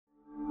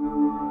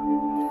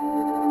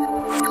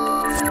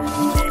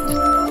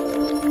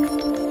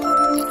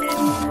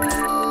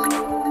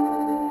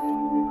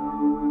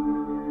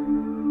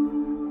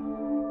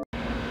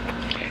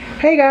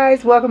Hey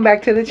guys, welcome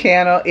back to the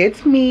channel.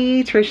 It's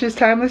me, Trish's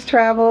Timeless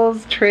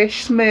Travels,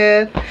 Trish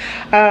Smith.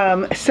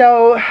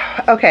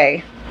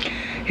 Okay,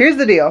 here's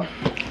the deal.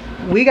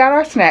 We got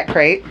our snack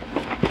crate.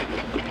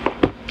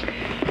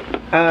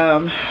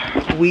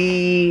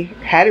 We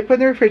had it put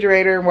in the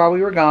refrigerator while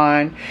we were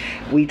gone.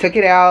 We took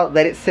it out,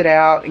 let it sit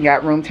out, and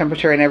got room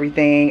temperature and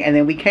everything. And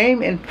then we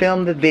came and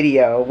filmed the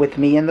video with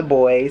me and the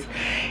boys.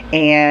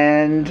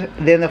 And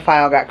then the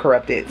file got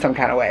corrupted some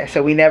kind of way.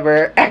 So we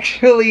never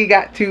actually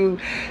got to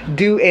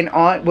do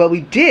well,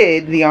 we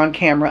did the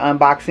on-camera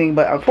unboxing,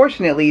 but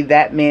unfortunately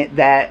that meant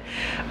that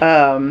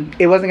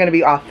it wasn't going to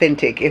be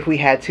authentic if we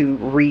had to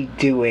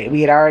redo it.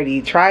 We had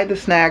already tried the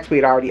snacks. We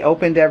had already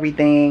opened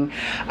everything.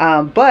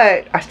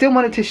 But I still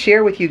wanted to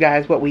share with you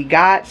guys what we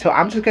got, so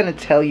I'm just going to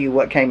tell you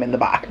what came in the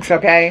box,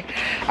 okay?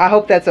 I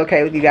hope that's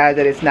okay with you guys,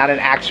 that it's not an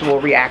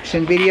actual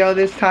reaction video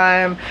this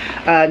time.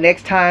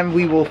 Next time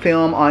we will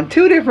film on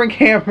 2 different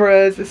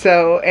cameras,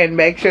 and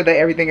make sure that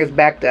everything is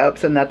backed up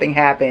so nothing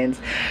happens,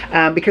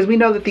 because we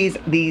know that these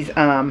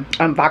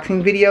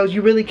unboxing videos,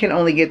 you really can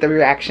only get the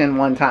reaction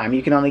one time.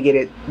 You can only get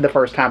it the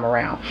first time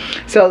around.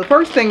 So the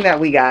first thing that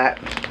we got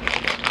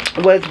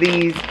was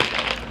these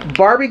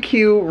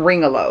barbecue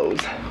ringalos.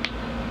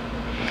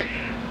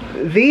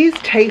 These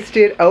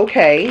tasted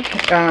okay.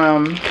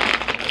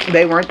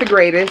 They weren't the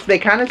greatest. They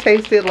kind of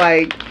tasted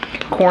like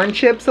corn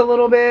chips a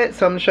little bit,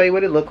 so I'm gonna show you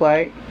what it looked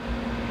like.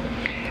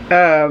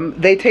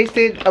 They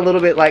tasted a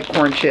little bit like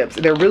corn chips.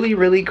 They're really,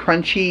 really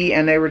crunchy,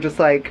 and they were just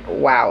like,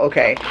 wow,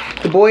 okay.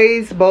 The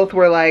boys both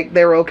were like,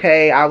 they're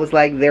okay. I was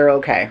like, they're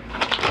okay.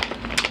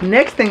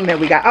 Next thing that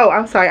we got, oh,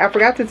 I'm sorry, I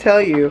forgot to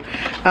tell you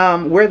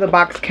where the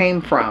box came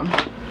from.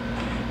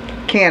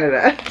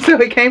 Canada. So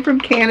it came from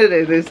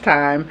Canada this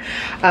time.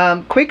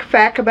 Quick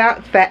fact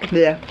about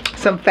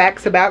some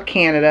facts about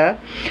Canada.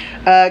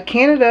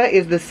 Canada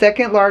is the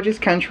 2nd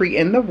largest country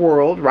in the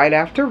world, right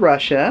after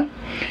Russia.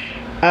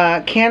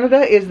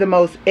 Canada is the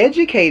most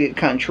educated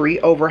country.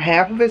 Over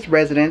half of its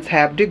residents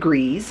have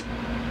degrees.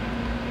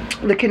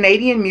 The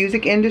Canadian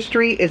music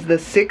industry is the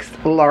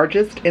 6th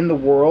largest in the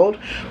world,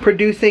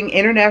 producing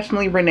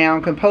internationally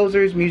renowned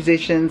composers,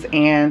 musicians,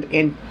 and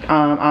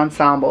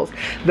ensembles.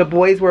 The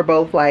boys were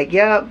both like,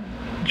 yep,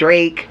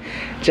 Drake,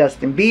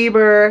 Justin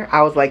Bieber.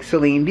 I was like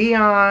Celine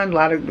Dion. A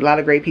lot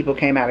of great people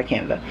came out of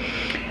Canada.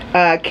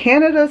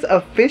 Canada's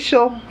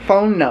official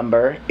phone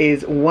number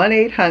is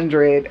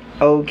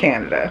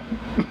 1-800-OH-CANADA.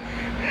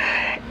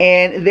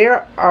 And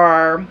there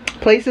are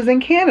places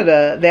in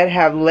Canada that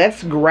have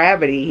less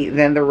gravity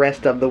than the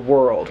rest of the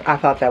world. I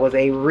thought that was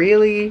a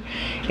really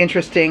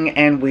interesting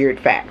and weird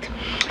fact.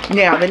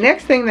 Now, the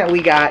next thing that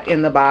we got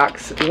in the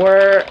box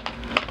were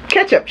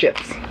ketchup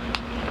chips.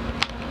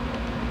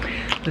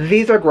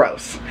 These are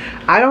gross.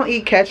 I don't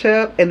eat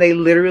ketchup, and they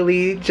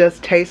literally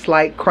just taste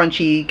like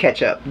crunchy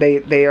ketchup.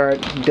 They are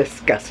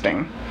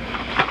disgusting.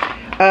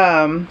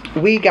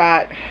 We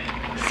got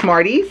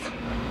Smarties.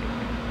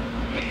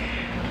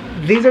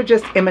 These are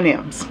just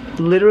M&Ms.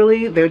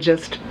 Literally, they're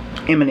just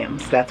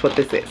M&Ms. That's what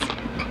this is.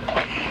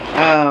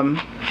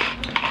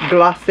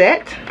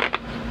 Glossette.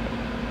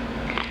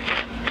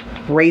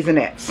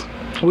 Raisinets.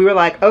 We were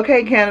like,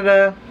 okay,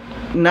 Canada,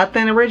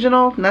 nothing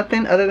original,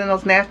 nothing other than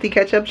those nasty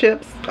ketchup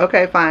chips.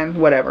 Okay, fine,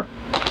 whatever.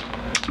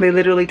 They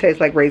literally taste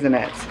like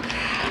Raisinets.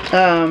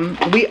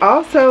 We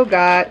also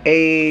got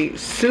a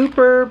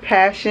Super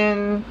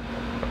Passion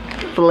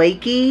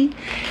Flaky,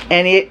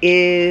 and it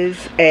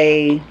is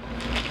a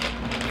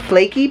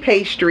flaky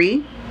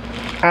pastry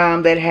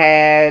that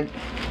had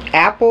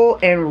apple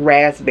and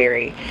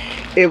raspberry.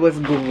 It was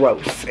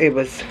gross. It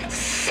was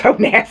so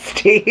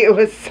nasty. It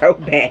was so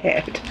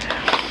bad.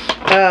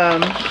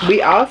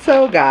 We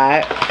also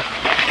got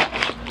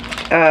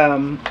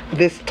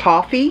this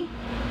toffee.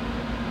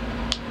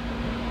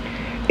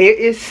 It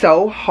is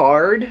so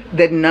hard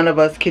that none of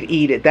us could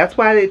eat it. That's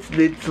why it's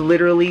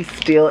literally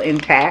still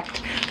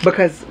intact,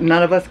 because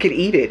none of us could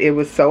eat it. It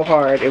was so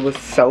hard. It was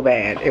so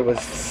bad. It was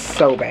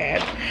so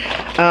bad.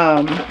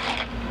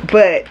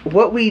 But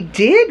what we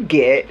did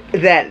get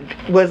that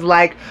was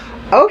like,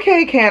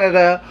 okay,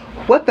 Canada,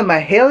 what the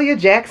Mahalia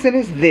Jackson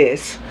is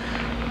this?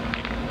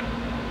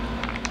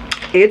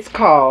 It's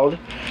called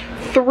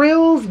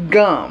Thrills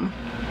Gum.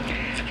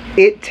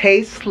 It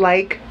tastes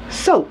like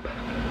soap.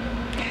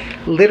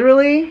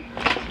 Literally,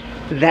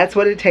 that's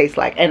what it tastes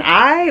like. And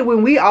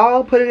when we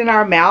all put it in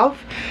our mouth,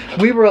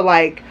 we were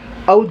like,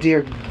 oh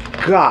dear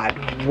God,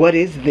 what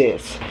is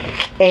this?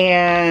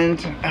 And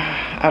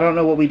I don't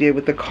know what we did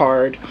with the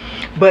card,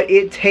 but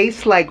it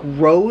tastes like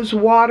rose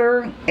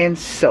water and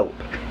soap.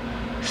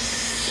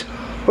 So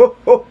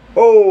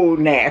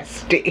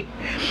nasty.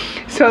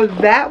 So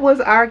that was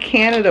our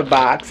Canada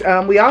box.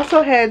 We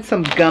also had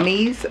some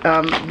gummies.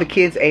 The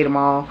kids ate them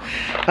all.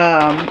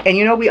 And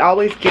you know, we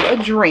always get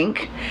a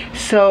drink.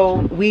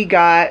 So we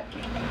got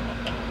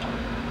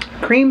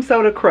cream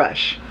soda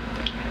crush.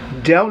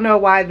 Don't know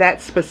why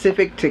that's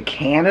specific to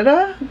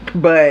Canada,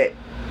 but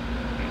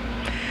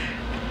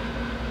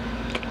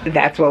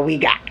that's what we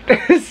got.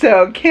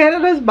 So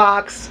Canada's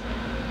box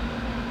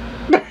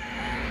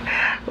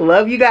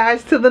Love you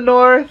guys to the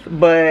north,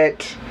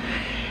 but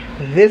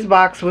this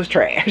box was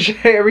trash.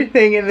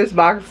 Everything in this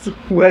box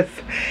was,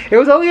 there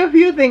was only a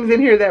few things in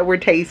here that were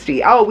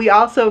tasty. Oh, we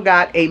also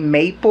got a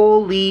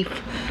maple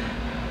leaf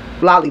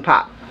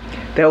lollipop.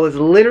 That was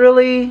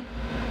literally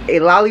a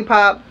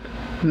lollipop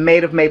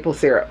made of maple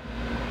syrup.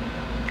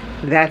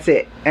 That's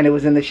it. And it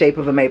was in the shape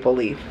of a maple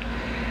leaf.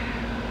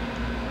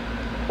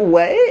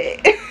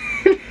 What?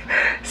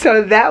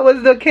 So that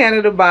was the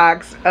Canada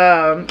box.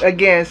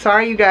 Again,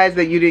 sorry you guys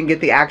that you didn't get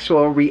the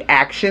actual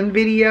reaction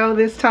video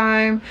this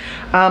time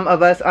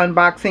of us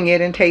unboxing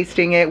it and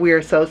tasting it. We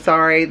are so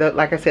sorry that,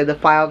 like I said, the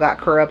file got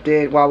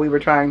corrupted while we were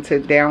trying to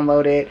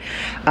download it.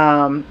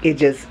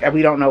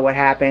 We don't know what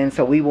happened,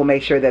 so we will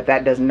make sure that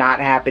that does not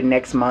happen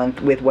next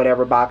month with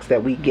whatever box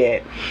that we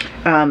get.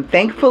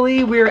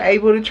 Thankfully, we're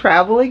able to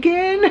travel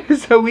again,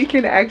 so we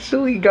can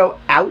actually go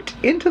out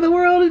into the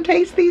world and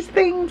taste these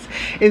things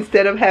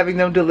instead of having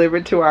them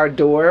delivered to our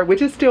door,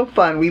 which is still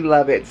fun. We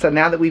love it. So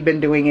now that we've been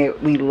doing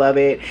it, we love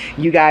it.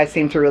 You guys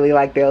seem to really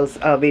like those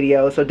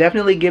videos, so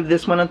definitely give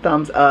this one a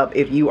thumbs up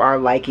if you are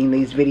liking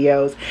these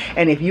videos.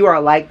 And if you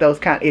are like those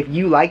kind of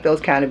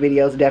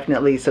videos,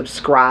 definitely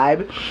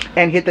subscribe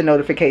and hit the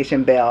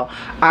notification bell.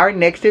 Our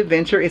next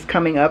adventure is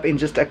coming up in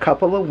just a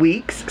couple of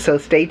weeks, so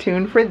stay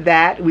tuned for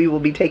that. We will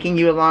be taking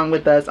you along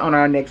with us on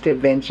our next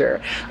adventure.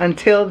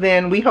 Until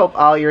then, we hope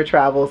all your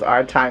travels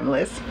are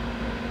timeless.